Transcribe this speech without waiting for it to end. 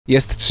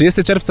Jest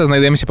 30 czerwca,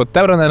 znajdujemy się pod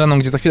Taurą Areną,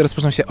 gdzie za chwilę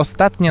rozpoczną się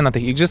ostatnie na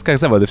tych igrzyskach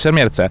zawody w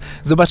Szermierce.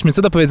 Zobaczmy,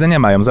 co do powiedzenia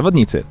mają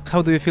zawodnicy.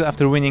 How do you feel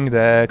after winning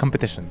the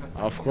competition?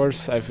 Of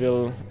course, I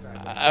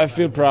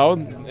feel proud,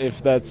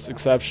 if that's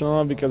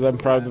exceptional, because I'm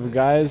proud of the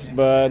guys,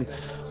 but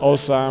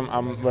also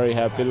I'm very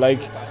happy.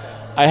 Like,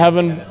 I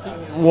haven't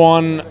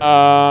won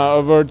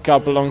a World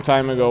Cup a long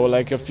time ago,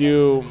 like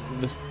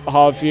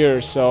half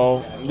years,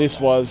 so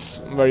this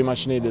was very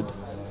much needed.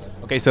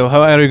 Okay, so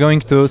how are you going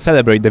to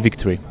celebrate the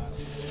victory?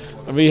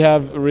 We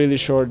have a really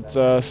short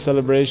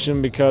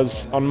celebration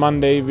because on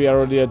Monday we are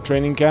already at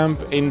training camp.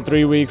 In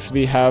 3 weeks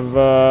we have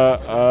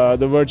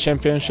the World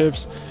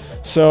Championships.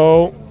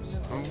 So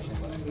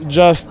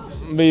just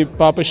we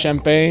pop a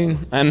champagne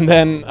and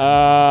then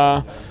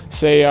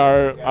say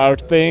our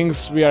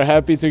things. We are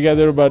happy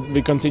together, but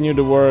we continue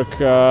to work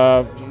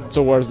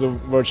towards the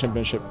World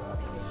Championship.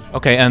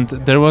 Okay, and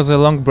there was a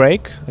long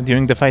break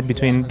during the fight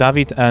between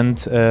David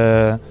and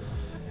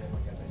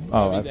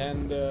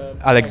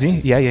Alexei.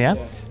 Yeah.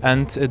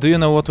 And do you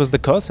know what was the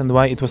cause and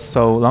why it was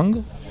so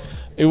long?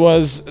 It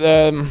was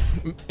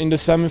in the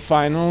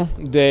semi-final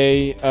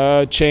they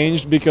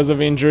changed because of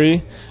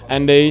injury,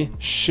 and they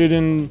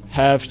shouldn't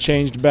have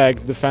changed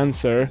back the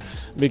fencer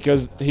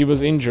because he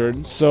was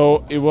injured.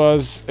 So it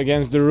was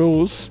against the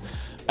rules,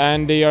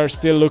 and they are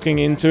still looking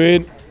into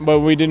it. But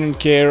we didn't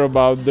care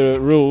about the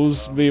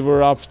rules. We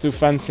were up to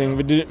fencing.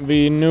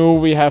 We knew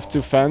we have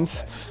to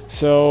fence,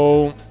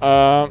 so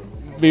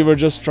we were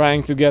just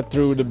trying to get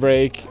through the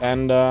break,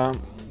 and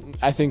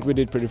I think we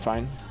did pretty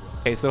fine.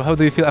 Okay, so how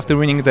do you feel after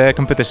winning the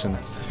competition?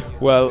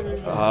 Well,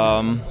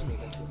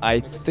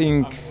 I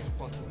think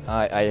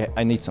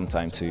I need some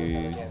time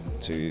to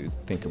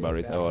think about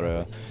it,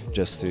 or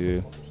just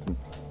to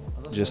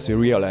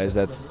realize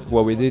that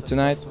what we did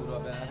tonight,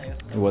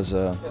 it was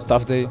a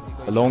tough day,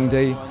 a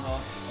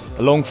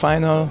long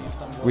final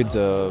with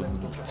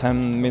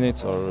 10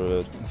 minutes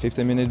or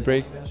 15-minute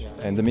break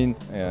in the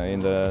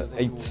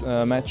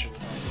 8th match.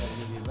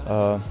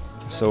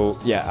 So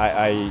yeah,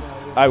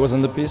 I was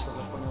on the piste,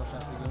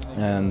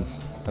 and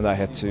I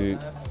had to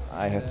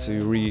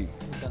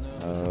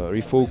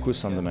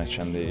refocus on the match,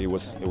 and it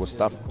was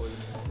tough,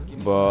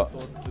 but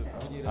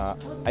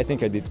I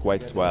think I did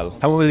quite well.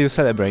 How will you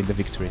celebrate the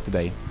victory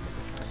today?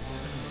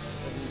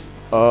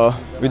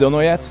 We don't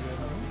know yet.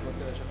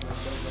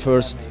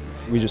 First,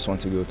 we just want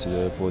to go to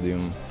the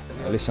podium,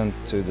 listen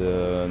to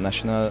the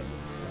national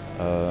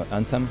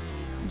anthem,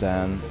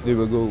 then we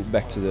will go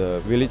back to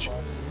the village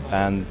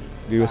and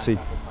we will see.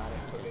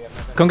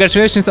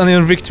 Congratulations on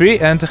your victory,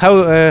 and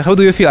how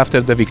do you feel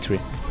after the victory?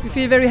 We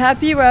feel very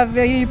happy. We are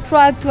very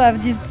proud to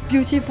have these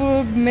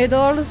beautiful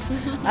medals.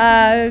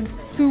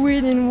 To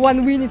win in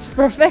one win, it's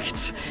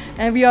perfect,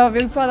 and we are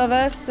very proud of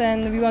us,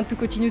 and we want to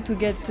continue to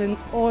get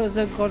all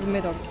the gold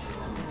medals.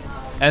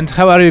 And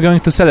how are you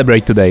going to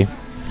celebrate today?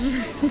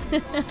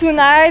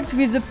 Tonight,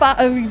 we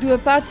do a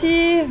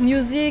party,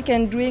 music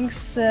and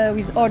drinks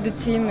with all the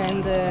team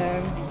and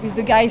with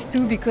the guys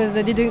too, because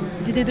they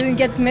didn't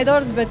get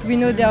medals, but we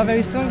know they are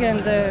very strong,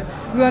 and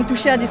we want to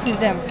share this with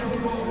them.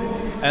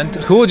 And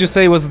who would you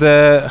say was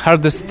the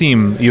hardest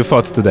team you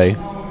fought today?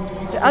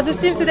 The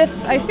hardest team today,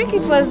 I think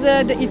it was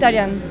the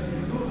Italian.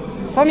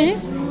 For me,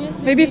 yes,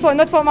 maybe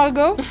not for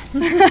Margot.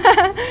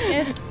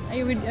 Yes,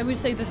 I would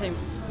say the same.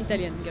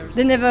 Italian girls.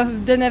 They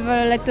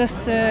never let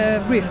us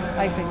breathe,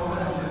 I think.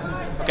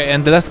 Okay,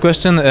 and the last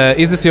question,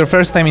 is this your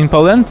first time in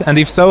Poland? And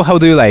if so, how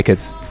do you like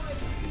it?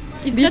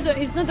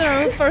 It's not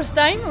our first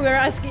time.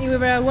 We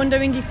were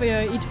wondering if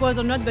it was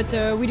or not, but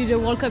we did a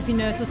World Cup in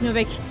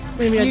Sosnowiec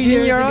a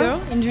few years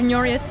ago, in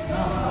junior, yes.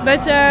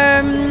 But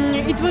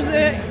it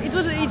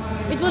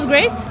was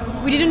great.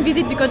 We didn't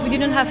visit because we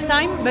didn't have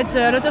time, but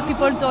a lot of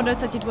people told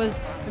us that it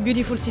was a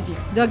beautiful city.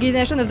 The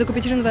organization of the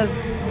competition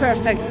was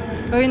perfect.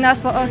 Very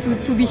nice for us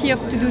to be here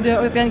to do the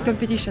European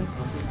competition.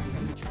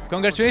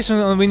 Congratulations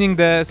on winning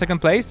the second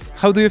place.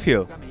 How do you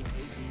feel?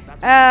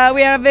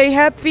 We are very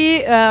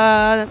happy,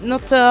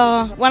 not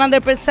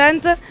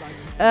 100%,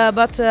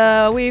 but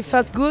we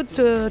felt good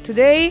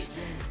today.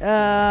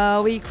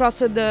 We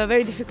crossed a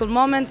very difficult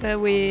moment.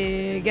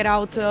 We get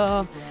out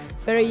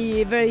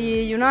very,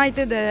 very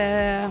united.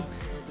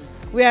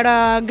 We are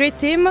a great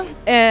team.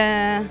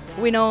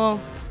 We know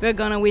we're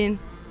gonna win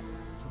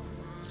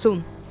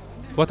soon.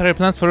 What are your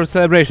plans for a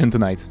celebration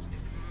tonight?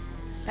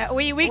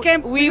 We will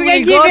give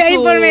you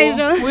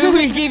information.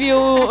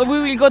 We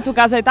will go to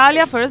Casa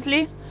Italia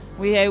firstly.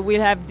 We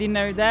will have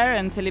dinner there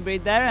and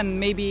celebrate there, and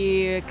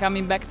maybe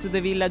coming back to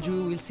the village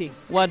we will see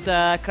what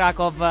crack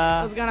of...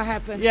 What's gonna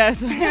happen.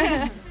 Yes.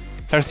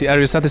 Percy, are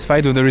you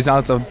satisfied with the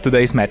results of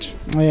today's match?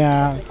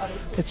 Yeah,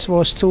 it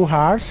was too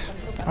hard,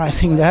 I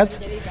think that.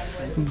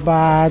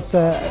 But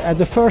at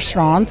the first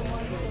round,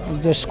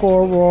 the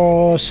score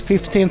was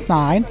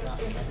 15-9,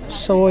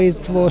 so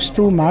it was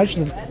too much,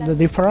 the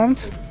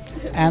difference.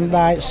 And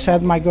I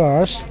said my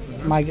girls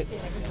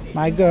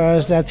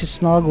that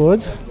it's not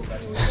good,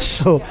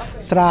 so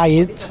try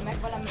it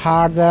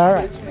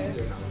harder.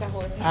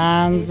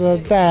 And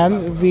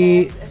then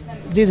we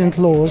didn't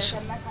lose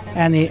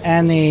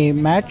any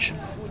match,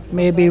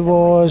 maybe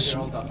was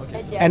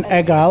an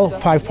egal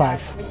 5-5.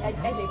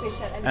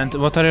 And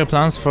what are your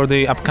plans for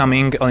the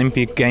upcoming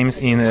Olympic Games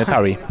in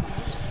Paris?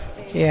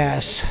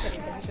 Yes,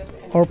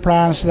 our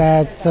plans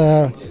that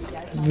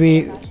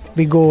we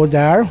go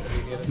there,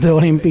 the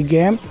Olympic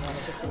game,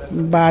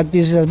 but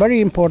this is a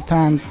very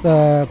important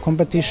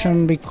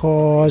competition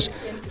because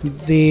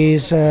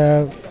this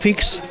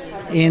fixed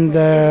in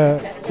the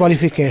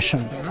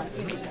qualification.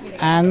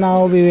 And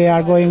now we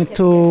are going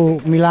to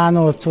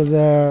Milano to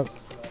the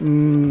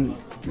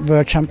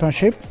World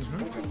Championship.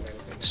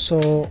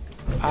 So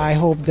I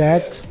hope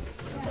that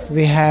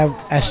we have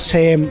a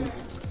same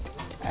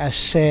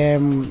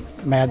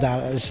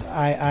medal as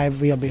I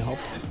will be hope.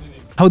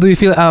 How do you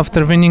feel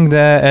after winning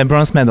the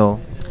bronze medal?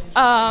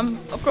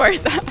 Of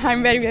course,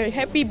 I'm very, very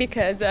happy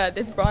because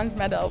this bronze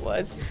medal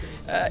was,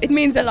 it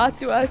means a lot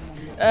to us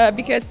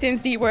because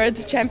since the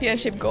World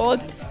Championship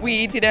gold,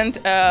 we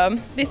didn't,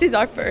 this is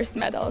our first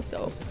medal,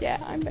 so yeah,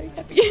 I'm very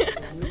happy.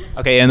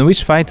 Okay, and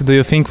which fight do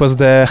you think was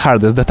the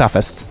hardest, the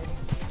toughest?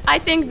 I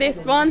think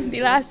this one,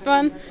 the last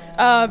one,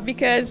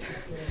 because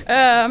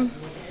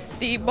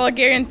the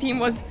Bulgarian team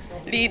was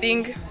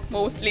leading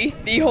mostly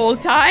the whole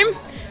time,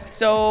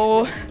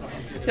 so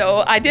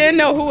I didn't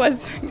know who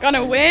was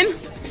gonna win,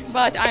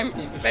 but I'm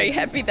very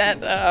happy that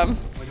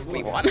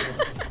we won.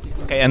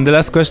 Okay, and the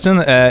last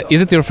question,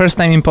 is it your first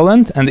time in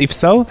Poland? And if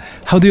so,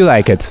 how do you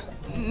like it?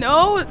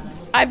 No,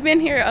 I've been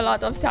here a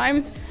lot of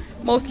times,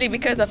 mostly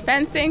because of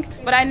fencing,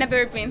 but I've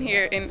never been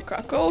here in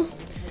Krakow.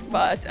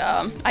 But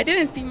I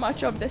didn't see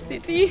much of the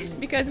city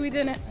because we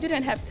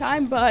didn't have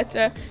time, but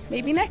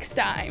maybe next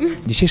time.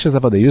 Dzisiejsze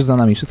zawody już za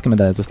nami, wszystkie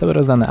medale zostały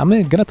rozdane, a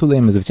my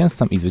gratulujemy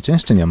zwycięzcom i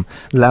zwyciężczyniom.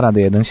 Dla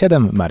Rady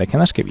 1.7 Marek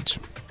Janaszkiewicz.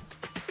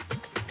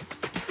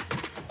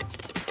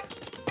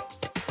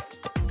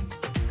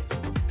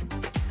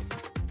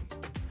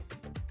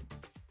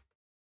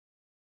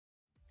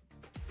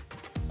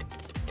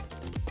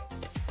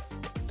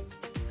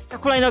 A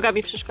hulajnoga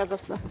mi przeszkadza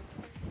w tle.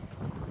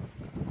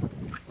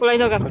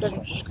 Hulajnoga mi też mi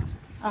przeszkadza.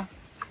 A.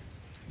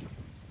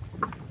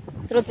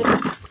 Drodzy...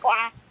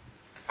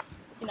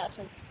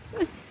 Inaczej.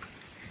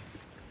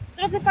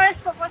 Drodzy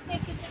Państwo, właśnie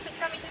jesteśmy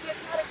świadkami tego, jak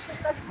Marek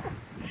przedstawił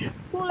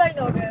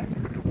hulajnogę.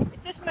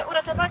 Jesteśmy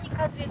uratowani,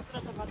 kadr jest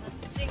uratowany.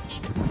 Dzięki.